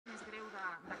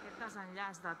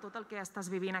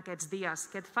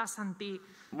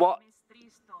What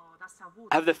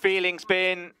have the feelings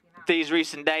been these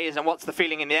recent days, and what's the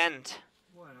feeling in the end?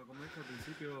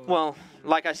 Well,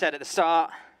 like I said at the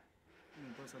start,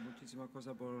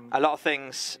 a lot of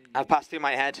things have passed through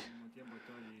my head,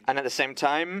 and at the same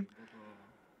time,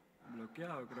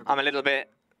 I'm a little bit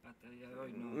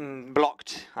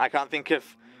blocked. I can't think of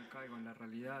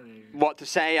what to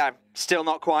say. I'm still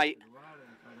not quite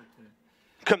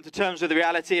come to terms with the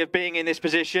reality of being in this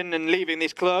position and leaving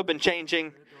this club and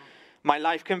changing my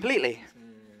life completely.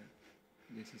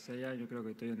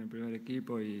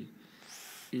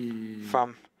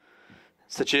 From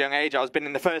such a young age, I've been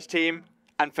in the first team,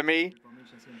 and for me,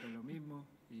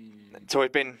 it's always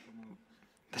been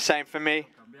the same for me.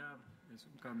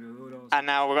 And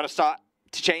now we're going to start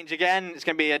to change again. It's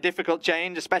going to be a difficult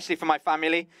change, especially for my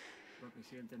family,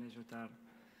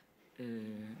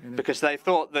 because they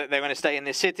thought that they were going to stay in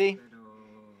this city.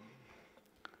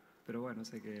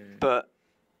 But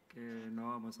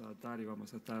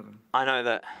I know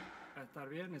that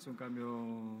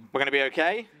we're going to be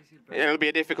okay. It'll be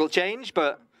a difficult change,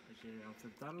 but,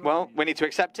 well, we need to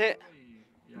accept it.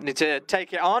 We need to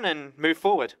take it on and move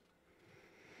forward.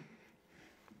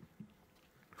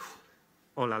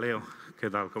 Hola, Leo. ¿Qué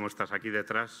tal? ¿Cómo estás? Aquí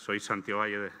detrás. Soy Santiago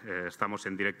Valle. Estamos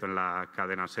en directo en la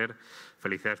cadena SER.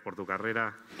 Felicidades por tu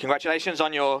carrera. Congratulations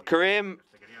on your career.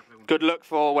 Good luck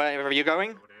for wherever you're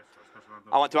going.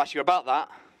 I want to ask you about that.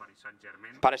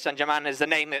 Paris Saint-Germain is the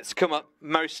name that's come up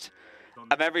most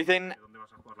of everything.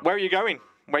 Where are you going?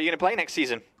 Where are you going to play next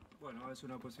season?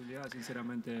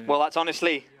 Well, that's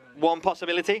honestly one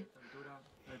possibility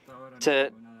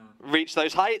to reach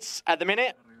those heights. At the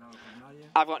minute,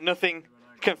 I've got nothing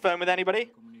confirmed with anybody.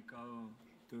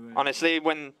 Honestly,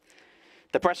 when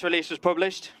the press release was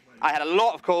published, I had a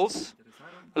lot of calls,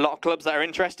 a lot of clubs that are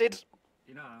interested.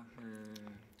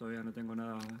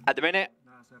 At the minute,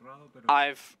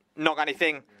 I've not got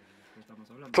anything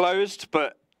closed,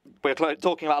 but we're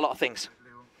talking about a lot of things.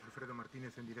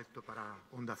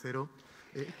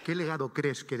 ¿Qué legado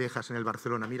crees que dejas en el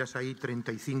Barcelona? Miras ahí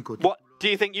 35. What do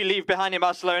you think you leave behind in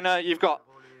Barcelona? You've got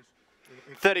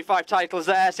 35 titles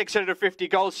there, 650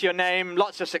 goals to your name,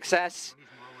 lots of success.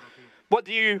 What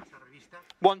do you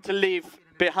want to leave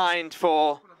behind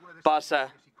for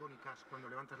Barca?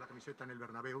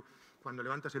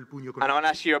 And I want to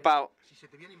ask you about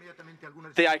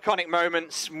the iconic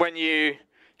moments when you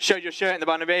showed your shirt in the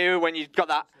Bernabeu, when you got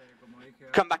that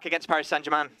comeback against Paris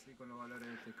Saint-Germain.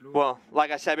 Well,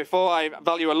 like I said before, I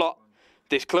value a lot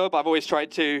this club. I've always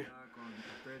tried to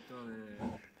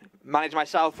manage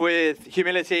myself with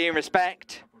humility and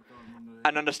respect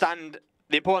and understand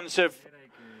the importance of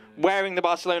wearing the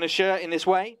Barcelona shirt in this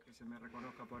way.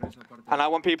 And I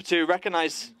want people to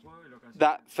recognize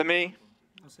that for me,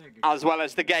 as well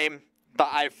as the game that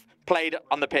I've played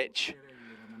on the pitch.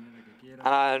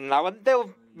 And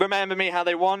they'll remember me how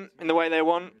they want, in the way they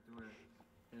want.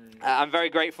 I'm very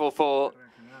grateful for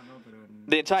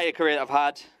the entire career that I've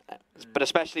had, but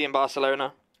especially in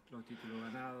Barcelona.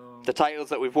 The titles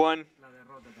that we've won.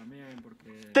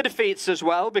 The defeats as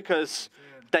well, because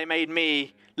they made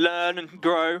me learn and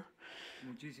grow.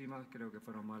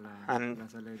 And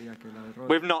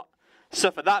we've not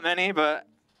suffered that many, but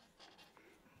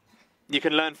you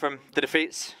can learn from the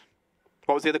defeats.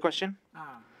 What was the other question?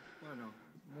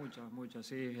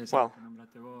 Well,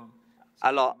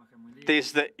 a lot.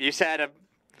 These that you said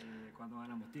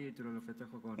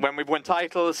when we've won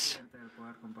titles,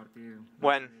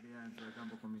 when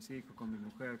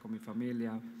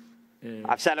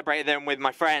I've celebrated them with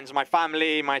my friends, my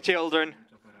family, my children.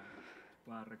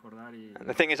 And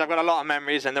the thing is, I've got a lot of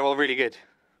memories and they're all really good.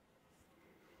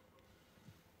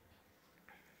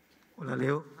 Hola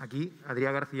Leo, aquí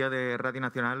Adrià García de Radio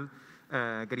Nacional.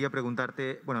 Quería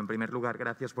preguntarte, bueno, en primer lugar,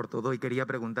 gracias por todo y quería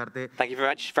preguntarte. Thank you very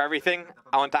much for everything.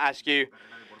 I want to ask you,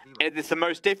 is this the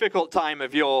most difficult time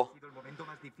of your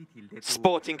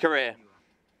sporting career?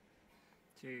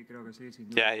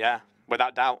 Yeah,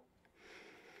 without doubt.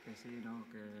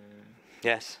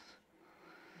 Yes.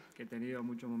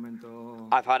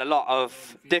 I've had a lot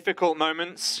of difficult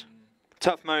moments,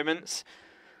 tough moments,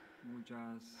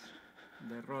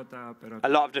 a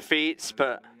lot of defeats,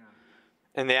 but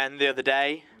in the end, the other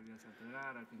day,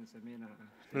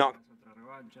 not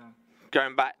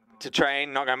going back to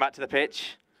train, not going back to the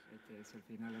pitch.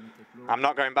 I'm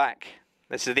not going back.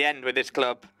 This is the end with this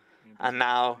club, and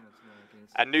now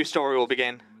a new story will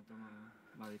begin.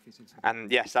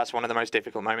 And yes, that's one of the most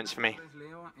difficult moments for me.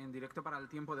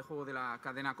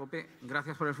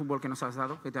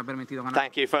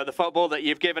 Thank you for the football that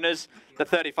you've given us, the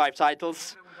 35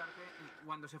 titles.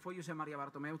 Cuando se fue José María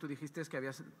Bartomeu, tú dijiste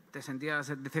que te sentías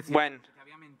When decepcionado, que te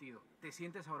había mentido. ¿Te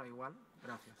sientes ahora igual?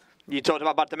 Gracias. you talked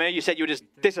about Bartomeu, you said you were just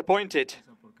disappointed.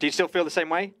 Do you still feel the same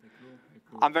way?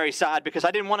 I'm very sad because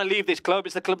I didn't want to leave this club.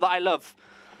 It's the club that I love.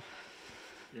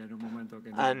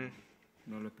 And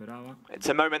it's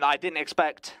a moment that I didn't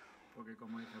expect.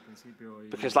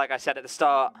 Because like I said at the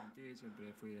start,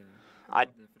 I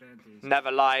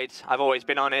never lied. I've always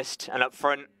been honest and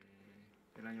upfront.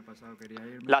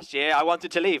 Last year I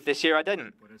wanted to leave. This year I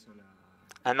didn't.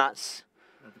 And that's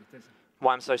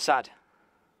why I'm so sad.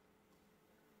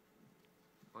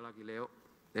 Hola, aquí Leo.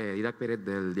 Didac Pérez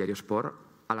del diario Sport.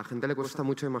 A la gente le cuesta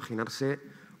mucho imaginarse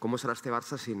cómo será este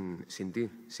Barça sin ti.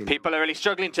 People are really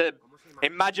struggling to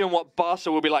imagine what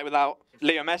Barca will be like without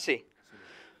Leo Messi.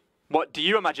 What do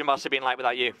you imagine Barca being like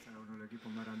without you?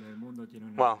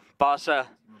 Well, Barca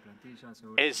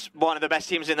is one of the best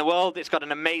teams in the world. It's got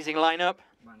an amazing lineup.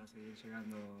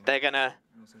 They're gonna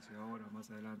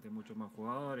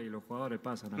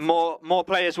more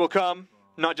players will come,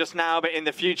 not just now but in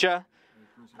the future,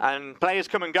 and players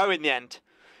come and go in the end.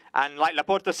 And like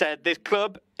Laporta said, this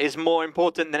club is more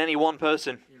important than any one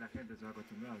person.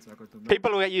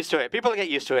 People will get used to it. People will get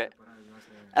used to it.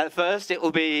 At first, it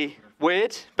will be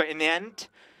weird, but in the end,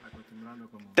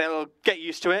 they'll get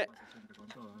used to it,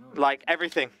 like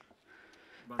everything.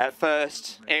 At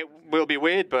first, it will be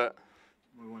weird, but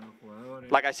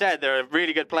like I said, they're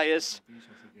really good players.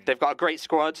 They've got a great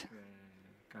squad,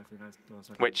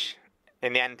 which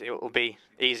in the end, it will be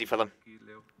easy for them.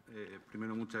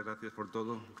 Primero, muchas gracias por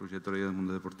todo, trayectoria del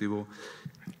mundo deportivo.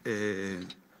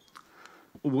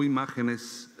 Hubo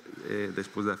imágenes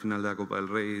después de la final de la Copa del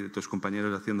Rey de tus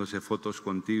compañeros haciéndose fotos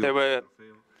contigo. There were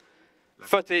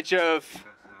footage of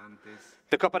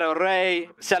the Copa del Rey,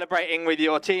 celebrating with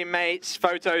your teammates,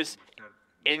 photos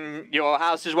in your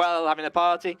house as well, having a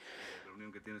party.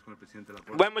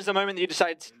 When was the moment that you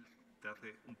decided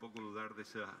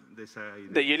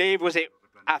that you leave? Was it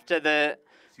after the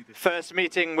first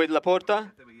meeting with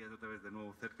Laporta?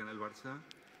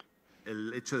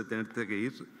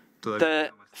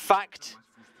 The fact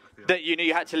that you knew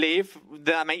you had to leave, did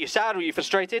that make you sad? Were you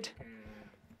frustrated?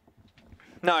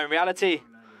 No, in reality,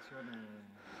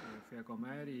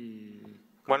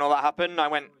 when all that happened, I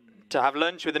went to have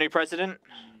lunch with the new president.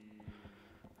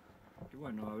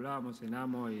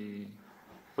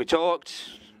 We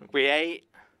talked, we ate.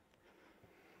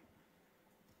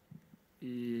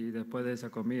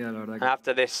 And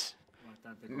after this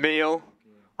meal,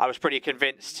 I was pretty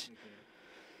convinced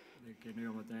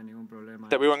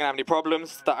that we weren't going to have any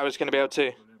problems, that I was going to be able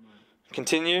to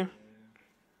continue.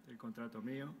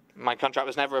 My contract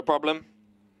was never a problem.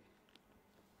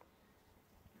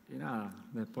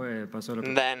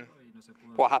 And then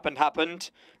what happened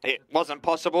happened. It wasn't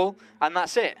possible, and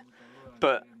that's it.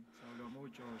 But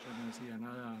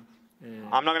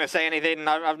I'm not going to say anything.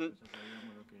 I'm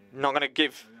not going to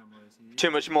give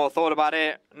too much more thought about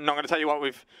it. I'm not going to tell you what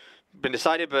we've been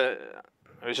decided, but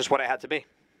it was just what it had to be.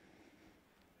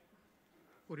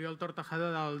 Oriol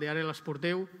Tortajada del diari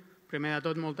L'Esportiu. Primer de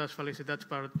tot, moltes felicitats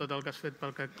per tot el que has fet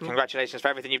pel club. Congratulations for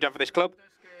everything you've done for this club.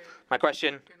 My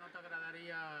question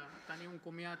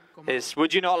is,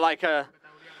 would you not like a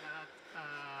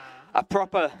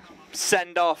proper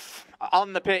send-off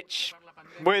on the pitch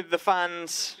with the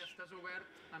fans?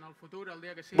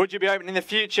 Would you be open in the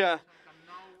future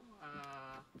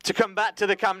to come back to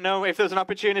the Camp Nou if there was an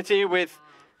opportunity with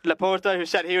Laporta, who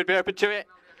said he would be open to it?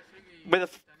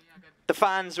 With the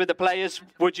fans, with the players,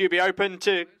 would you be open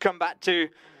to come back to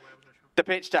the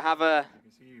pitch to have an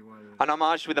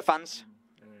homage with the fans?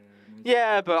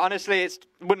 Yeah, but honestly, it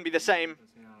wouldn't be the same.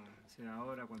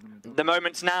 The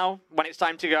moment's now, when it's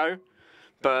time to go,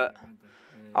 but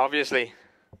obviously,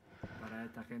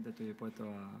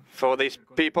 for these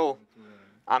people,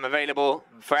 I'm available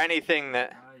for anything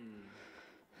that...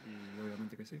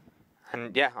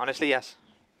 And yeah, honestly, yes.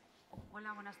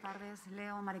 Hola, buenas tardes.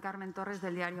 Leo, Mari Carmen Torres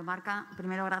del diario Marca.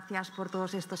 Primero, gracias por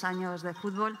todos estos años de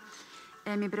fútbol.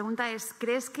 Mi pregunta es,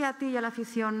 ¿crees que a ti y a la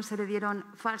afición se le dieron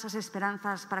falsas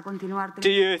esperanzas para continuar? Do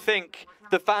you think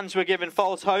the fans were given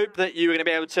false hope that you were going to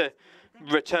be able to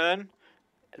return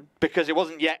because it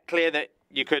wasn't yet clear that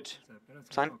you could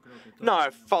sign? No,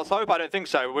 false hope, I don't think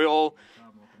so. We all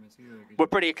were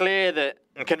pretty clear that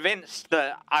and convinced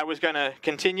that I was going to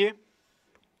continue.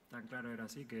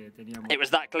 It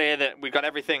was that clear that we got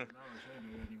everything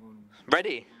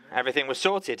ready. Everything was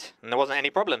sorted and there wasn't any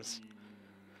problems.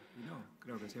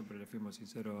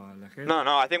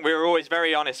 No, I think we were always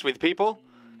very honest with people,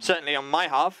 certainly on my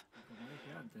half.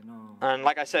 And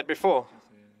like I said before,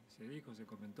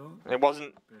 it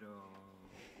wasn't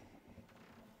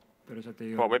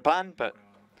what we planned, but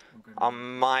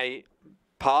on my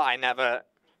part, I never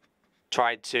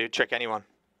tried to trick anyone.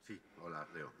 Sí, hola,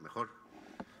 Leo. Mejor,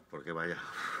 porque vaya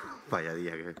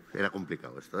día, que era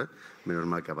complicado esto, ¿eh? Menos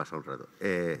mal que ha pasado un rato.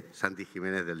 Santi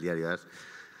Jiménez, del diario AS.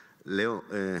 Leo,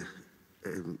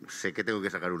 sé que tengo que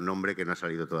sacar un nombre que no ha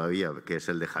salido todavía, que es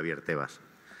el de Javier Tebas.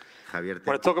 Javier Tebas.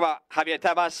 When I talk about Javier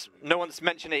Tebas, no one's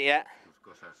mentioned it yet.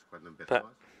 Cosas cuando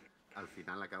empezabas, al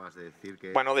final acabas de decir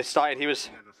que when all this started, he was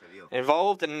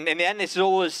involved, and in the end, this has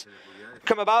always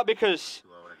come about because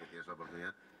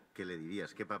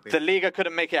the Liga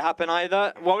couldn't make it happen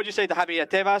either. What would you say to Javier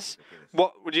Tebas?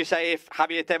 What would you say if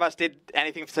Javier Tebas did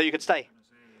anything so you could stay?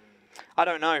 I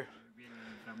don't know.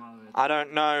 I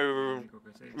don't know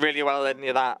really well any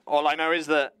of that. All I know is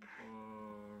that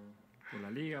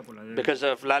because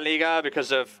of La Liga,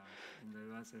 because of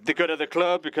the good of the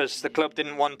club, because the club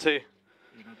didn't want to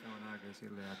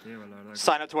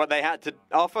sign up to what they had to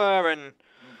offer, and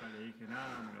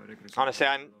honestly,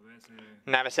 I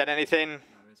never said anything.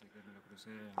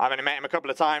 I've only met him a couple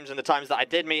of times, and the times that I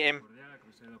did meet him,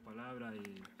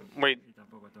 we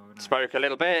spoke a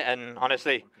little bit, and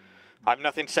honestly, I have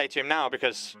nothing to say to him now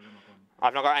because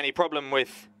I've not got any problem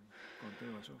with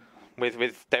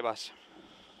Tebas.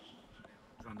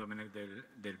 Juan Domènech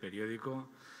del periódico.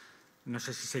 No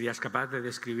sé si serías capaz de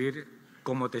describir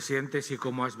cómo te sientes y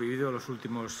cómo has vivido los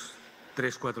últimos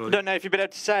 3-4 días. I don't know if you'd be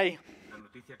able to say La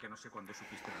noticia que no sé cuándo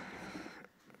supiste la noticia.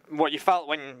 what you felt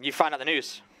when you found out the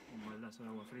news.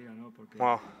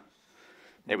 Well,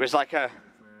 it was like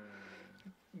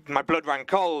my blood ran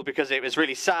cold because it was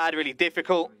really sad, really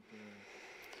difficult.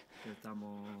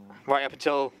 Right up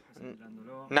until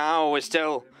now, we're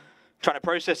still trying to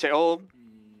process it all.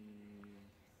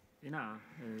 And when I'm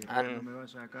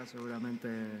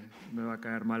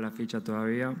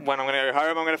going to go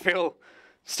home, I'm going to feel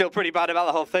still pretty bad about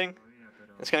the whole thing.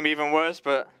 It's going to be even worse,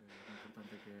 but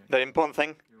the important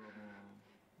thing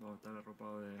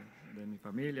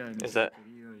is that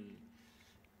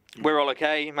we're all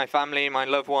okay, my family, my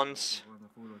loved ones,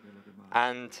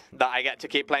 and that I get to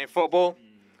keep playing football.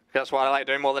 That's what I like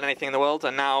doing more than anything in the world.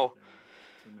 And now,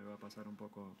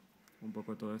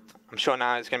 I'm sure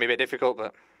now it's going to be a bit difficult,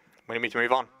 but we need to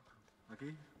move on.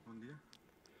 Aquí, bon dia.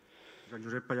 Joan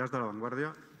Josep Pallàs, de La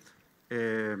Vanguardia.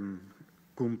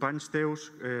 Companys teus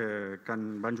que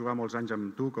van jugar molts anys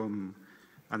amb tu, com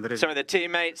Andrés... Some of the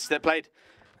teammates that played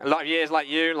a lot of years like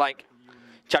you, like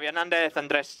Xavi Hernández,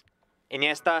 Andrés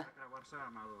Iniesta.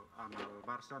 Amb el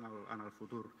Barça en el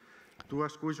futur. Tu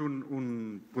esculls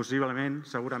possiblement,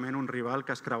 segurament, un rival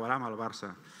que es creuarà amb el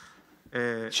Barça.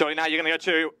 Surely now you're going to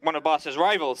go to one of Barca's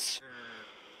rivals.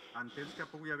 Entens que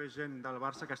pugui haver gent del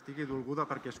Barça que estigui dolguda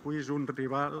perquè escullis un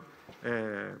rival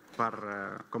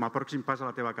com a pròxim pas a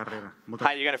la teva carrera? How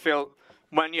are you going to feel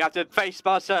when you have to face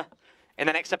Barca in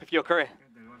the next step of your career?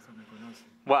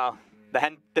 Well,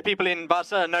 the people in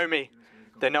Barca know me.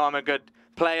 They know I'm a good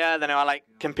player. They know I like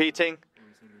competing.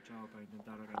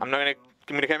 I'm going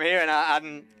to come here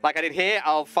and like I did here,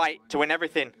 I'll fight to win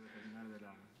everything.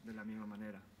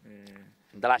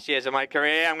 The last years of my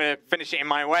career, I'm going to finish it in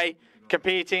my way.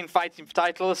 Competing, fighting for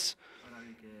titles,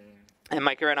 and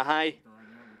my career on a high.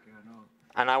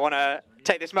 And I want to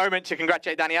take this moment to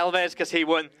congratulate Dani Alves because he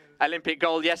won Olympic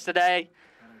gold yesterday.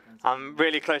 I'm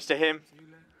really close to him.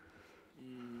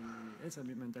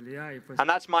 And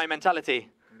that's my mentality.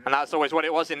 And that's always what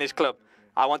it was in this club.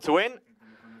 I want to win,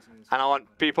 and I want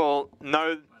people to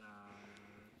know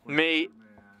me.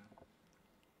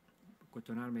 And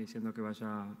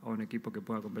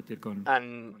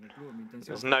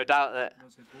there's no doubt that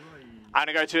I'm going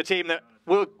to go to a team that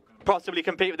will possibly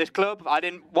compete with this club. I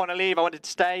didn't want to leave, I wanted to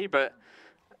stay, but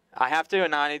I have to,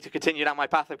 and now I need to continue down my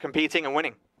path of competing and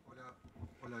winning.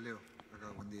 Hola Leo, acá,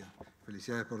 buen día.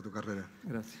 Felicidades por tu carrera.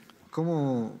 Gracias.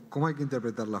 ¿Cómo hay que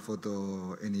interpretar la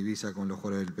foto en Ibiza con los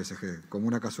jugadores del PSG? ¿Como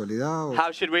una casualidad? O...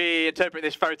 How should we interpret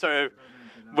this photo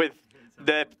with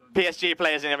the PSG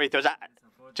players and everything? Was that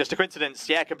just a coincidence?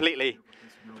 Yeah, completely.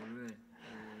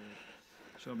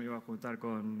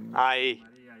 I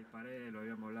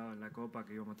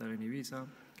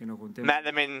met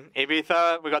them in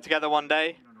Ibiza. We got together one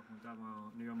day.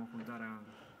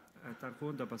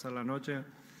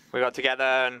 We got together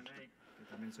and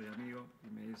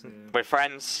we're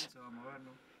friends.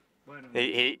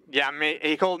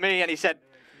 He called me and he said,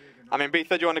 I'm in Ibiza,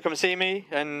 do you want to come see me?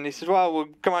 And he said, well, we'll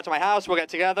come out to my house, we'll get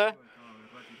together.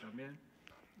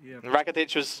 And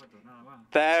Rakitic was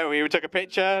there, we took a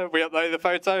picture, we uploaded the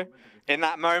photo in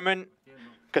that moment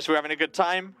because we were having a good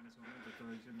time.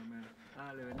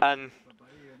 And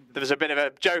there was a bit of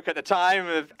a joke at the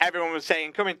time, everyone was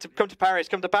saying, come to Paris,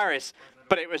 come to Paris.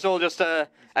 But it was all just a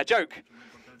joke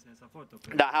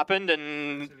that happened,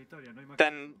 and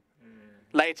then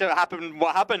later happened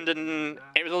what happened, and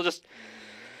it was all just,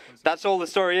 that's all the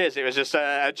story is. It was just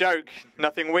a joke,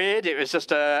 nothing weird. It was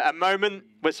just a moment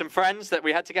with some friends that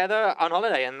we had together on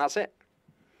holiday, and that's it.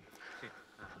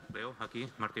 Leo, aquí,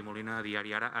 Martí Molina,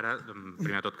 Diari Ara. Ara,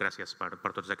 primer de tot, gràcies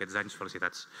per tots aquests anys.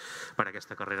 Felicitats per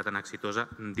aquesta carrera tan exitosa.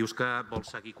 Dius que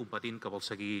vols seguir competint, que vols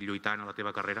seguir lluitant a la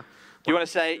teva carrera. You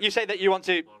say that you want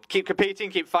to keep competing,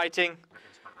 keep fighting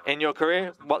in your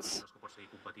career. What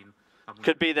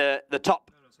could be the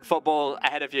top football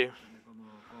ahead of you?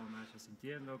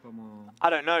 I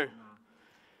don't know.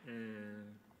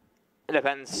 It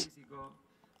depends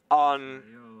on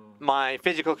my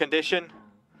physical condition.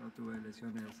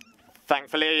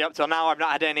 Thankfully, up till now, I've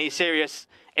not had any serious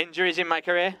injuries in my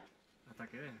career.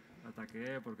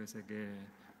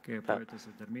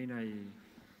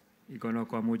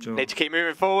 Need to keep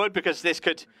moving forward because this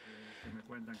could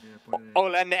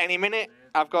all end at any minute.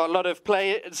 I've got a lot of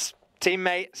players,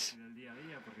 teammates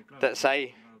that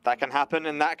say that can happen,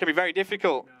 and that can be very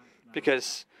difficult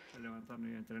because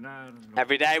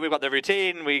every day we've got the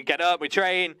routine, we get up, we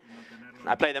train,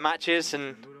 I play the matches,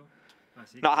 and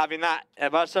not having that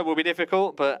at Barça will be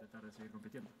difficult, but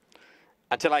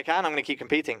until I can, I'm going to keep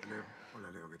competing. Hola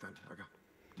Leo, ¿qué tal? Acá,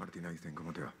 Martín Einstein,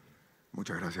 ¿cómo te va?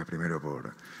 Muchas gracias primero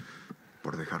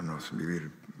por dejarnos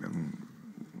vivir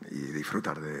y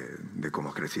disfrutar de cómo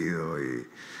has crecido y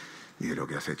de lo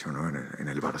que has hecho, ¿no? en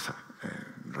el Barça.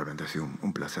 Realmente ha sido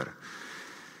un placer.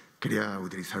 Quería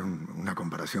utilizar una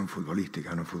comparación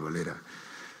futbolística, no futbolera.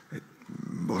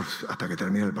 Vos, hasta que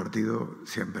termine el partido,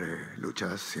 siempre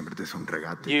luchás, siempre te es un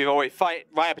regate. You always fight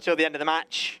right up until the end of the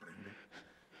match.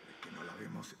 Que no la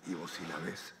vemos y vos sí la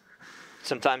ves.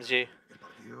 Sometimes you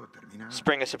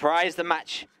spring a surprise. The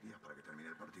match para que termine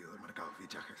el partido del mercado de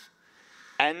fichajes.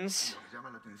 Ends. Lo que llama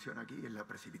la atención aquí es la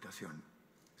precipitación.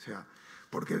 O sea,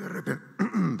 ¿por qué de repente,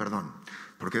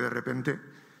 por qué de repente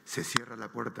se cierra la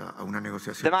puerta a una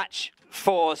negociación? The match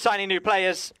for signing new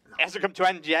players hasn't come to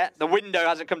an end yet. The window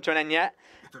hasn't come to an end yet.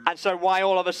 And so why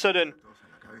all of a sudden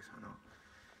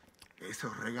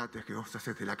Esos regates que vos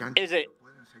haces de la cancha is it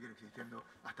pueden seguir existiendo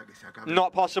hasta que se acabe.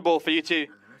 not possible for you to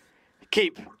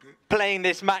keep playing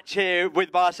this match here with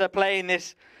Barca, playing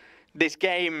this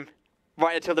game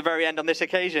right until the very end on this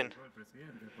occasion?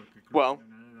 Well,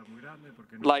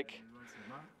 like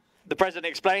the president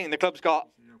explained, the club's got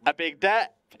a big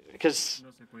debt because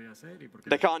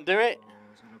they can't do it.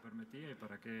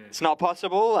 It's not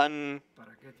possible, and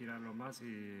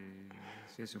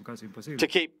to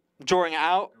keep drawing it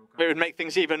out, it would make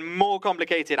things even more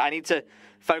complicated. I need to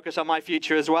focus on my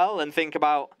future as well and think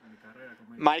about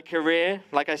my career,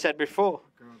 like I said before,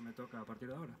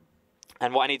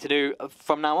 and what I need to do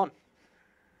from now on.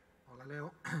 Hola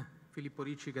Leo, Filippo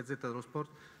Ricci, Gazzetta dello Sport.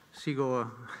 Sigo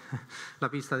la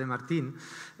pista de Martín.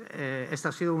 Esta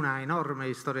ha sido una enorme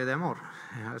historia de amor.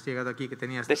 Has llegado aquí que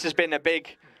tenías... This has been a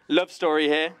big love story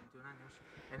here.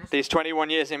 These 21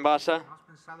 years in Barca. ¿Has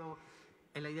pensado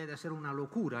en la idea de hacer una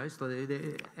locura? Esto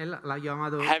él la ha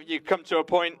llamado... Have you come to a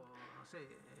point?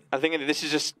 I think that this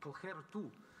is just coger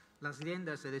tú las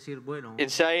riendas de decir, bueno,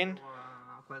 insane.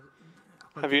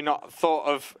 Have you not thought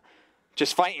of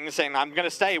just fighting and saying, I'm going to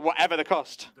stay whatever the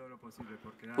cost?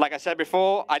 Like I said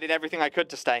before, I did everything I could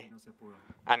to stay,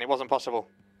 and it wasn't possible.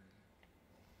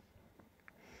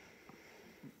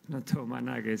 I've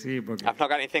not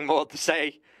got anything more to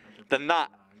say than that,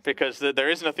 because there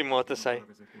is nothing more to say.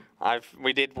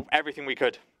 We did everything we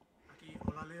could.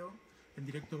 Hola Leo, en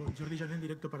directo, Jordi Jané en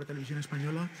directo para Televisión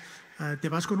Española. Te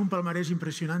vas con un palmarés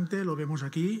impresionante, lo vemos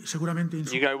aquí, seguramente.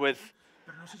 You go with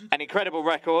an incredible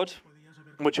record,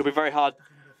 which will be very hard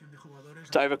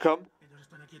to overcome.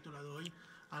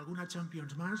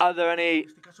 Are there any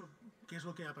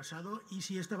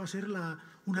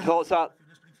thoughts about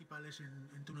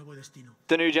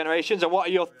the new generations, and what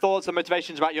are your thoughts and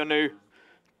motivations about your new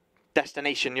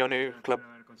destination, your new club?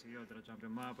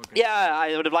 Yeah,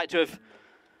 I would have liked to have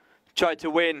tried to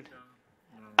win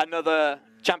another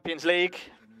Champions League,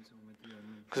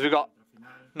 because we got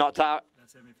knocked out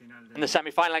in the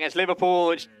semi-final against Liverpool,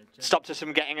 which stopped us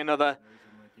from getting another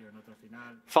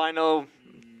final.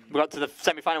 We got to the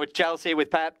semi-final with Chelsea, with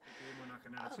Pep.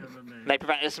 They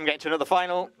prevented us from getting to another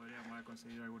final.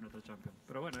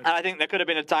 And I think there could have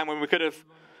been a time when we could have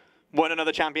won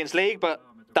another Champions League, but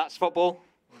that's football.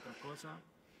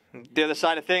 The other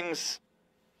side of things,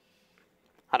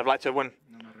 I'd have liked to have won.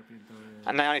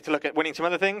 And now I need to look at winning some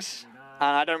other things.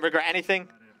 And I don't regret anything.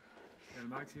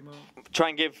 Try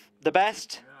and give the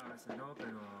best.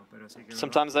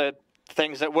 Sometimes there are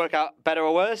things that work out better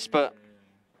or worse, but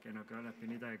que nos quedó la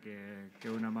espinita de que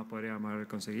una más podríamos haber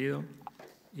conseguido.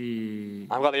 Y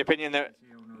I've got the opinion that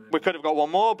we could have got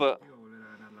one more, but volver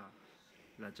a ganar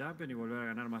la Champions y volver a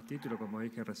ganar más títulos, como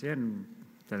dije recién,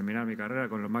 terminar mi carrera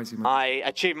con los máximos. I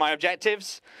achieved my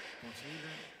objectives.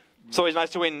 It's always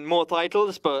nice to win more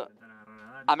titles, but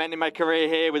I'm ending my career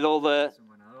here with all a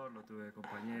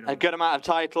good amount of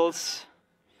titles.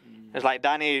 It's like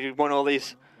Danny who won all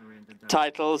these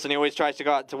titles, and he always tries to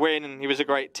go out to win, and he was a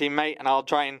great teammate, and I'll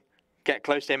try and get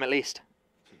close to him at least.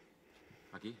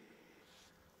 Aquí.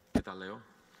 ¿Qué tal, Leo?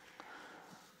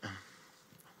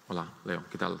 Hola, Leo.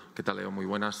 ¿Qué tal? ¿Qué tal, Leo? Muy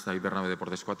buenas. David Bernabé,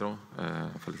 Deportes 4.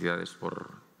 Felicidades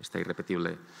por esta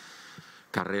irrepetible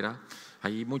carrera.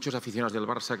 Hay muchos aficionados del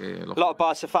Barça que... A lot of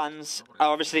Barca fans are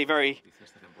obviously very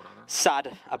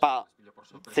sad about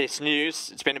this news.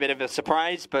 It's been a bit of a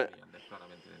surprise, but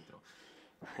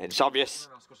it's obvious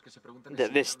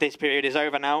that this period is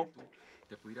over now.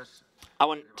 I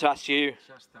want to ask you,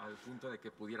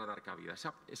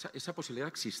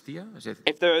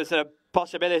 if there was a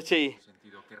possibility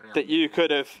that you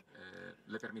could have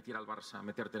le permitiera al Barça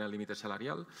meterte en el límite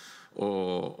salarial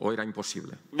o era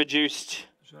imposible. Reduced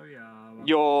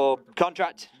your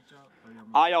contract.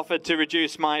 I offered to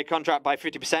reduce my contract by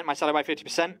 50%, my salary by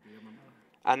 50%,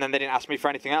 and then they didn't ask me for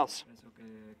anything else.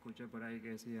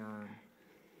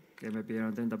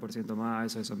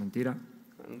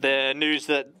 The news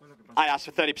that I asked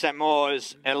for 30% more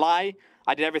is a lie.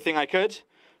 I did everything I could.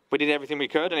 We did everything we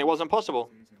could, and it wasn't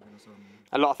possible.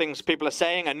 A lot of things people are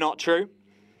saying are not true.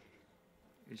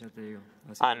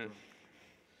 And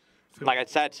like I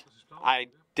said, I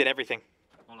did everything.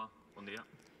 Hola, bon dia.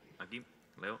 Aquí,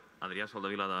 Leo, Adrià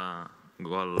Soldevila de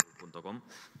Gol.com.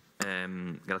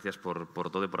 Gracias por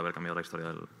todo y por haber cambiado la historia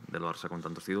del Barça con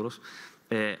tantos títulos.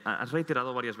 Has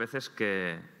reiterado varias veces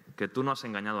que tú no has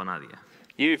engañado a nadie.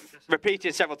 You've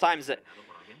repeated several times that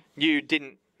you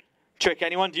didn't trick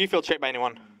anyone. Do you feel tricked by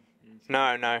anyone?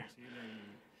 No, no.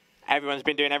 Everyone's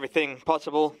been doing everything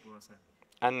possible,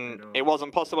 and it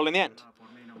wasn't possible in the end.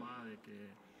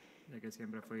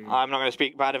 I'm not going to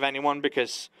speak bad of anyone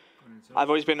because I've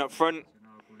always been upfront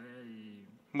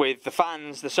with the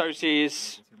fans, the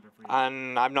socios,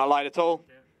 and I've not lied at all.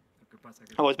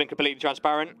 I've always been completely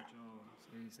transparent.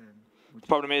 The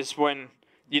problem is when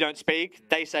you don't speak,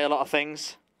 they say a lot of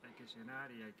things.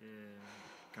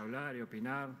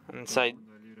 And so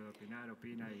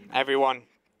everyone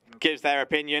gives their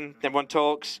opinion, everyone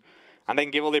talks, and they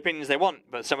can give all the opinions they want,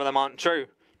 but some of them aren't true.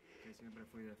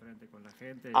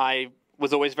 I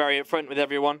was always very upfront with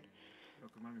everyone,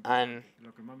 and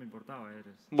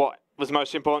what was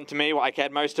most important to me, what I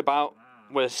cared most about,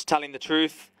 was telling the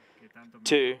truth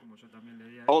to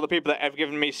all the people that have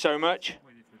given me so much.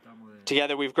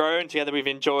 Together we've grown, together we've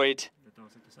enjoyed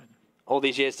all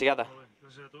these years together.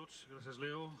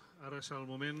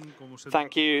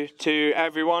 Thank you to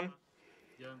everyone.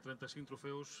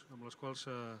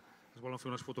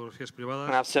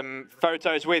 I have some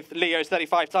photos with Leo's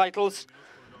 35 titles.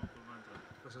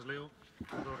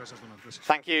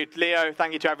 Thank you, Leo.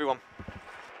 Thank you to everyone.